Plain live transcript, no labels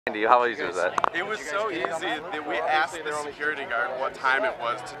Andy, how easy was that? It was so easy that we asked the security guard what time it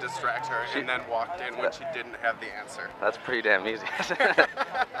was to distract her and then walked in when she didn't have the answer. That's pretty damn easy.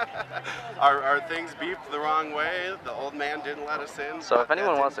 Our things beeped the wrong way, the old man didn't let us in. So if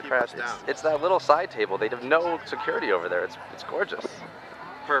anyone wants to crash, it's that little side table. They have no security over there. It's gorgeous.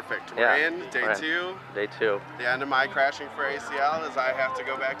 Perfect. We're in day two. Day two. The end of my crashing for ACL is I have to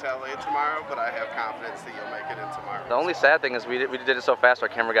go back to LA tomorrow, but I have confidence that you'll make it in tomorrow. The only sad thing is we did it so fast our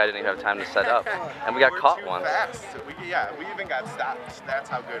camera guy didn't even have time to set up, and we got caught once. Fast. We even got stopped. That's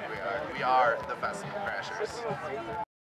how good we are. We are the festival crashers.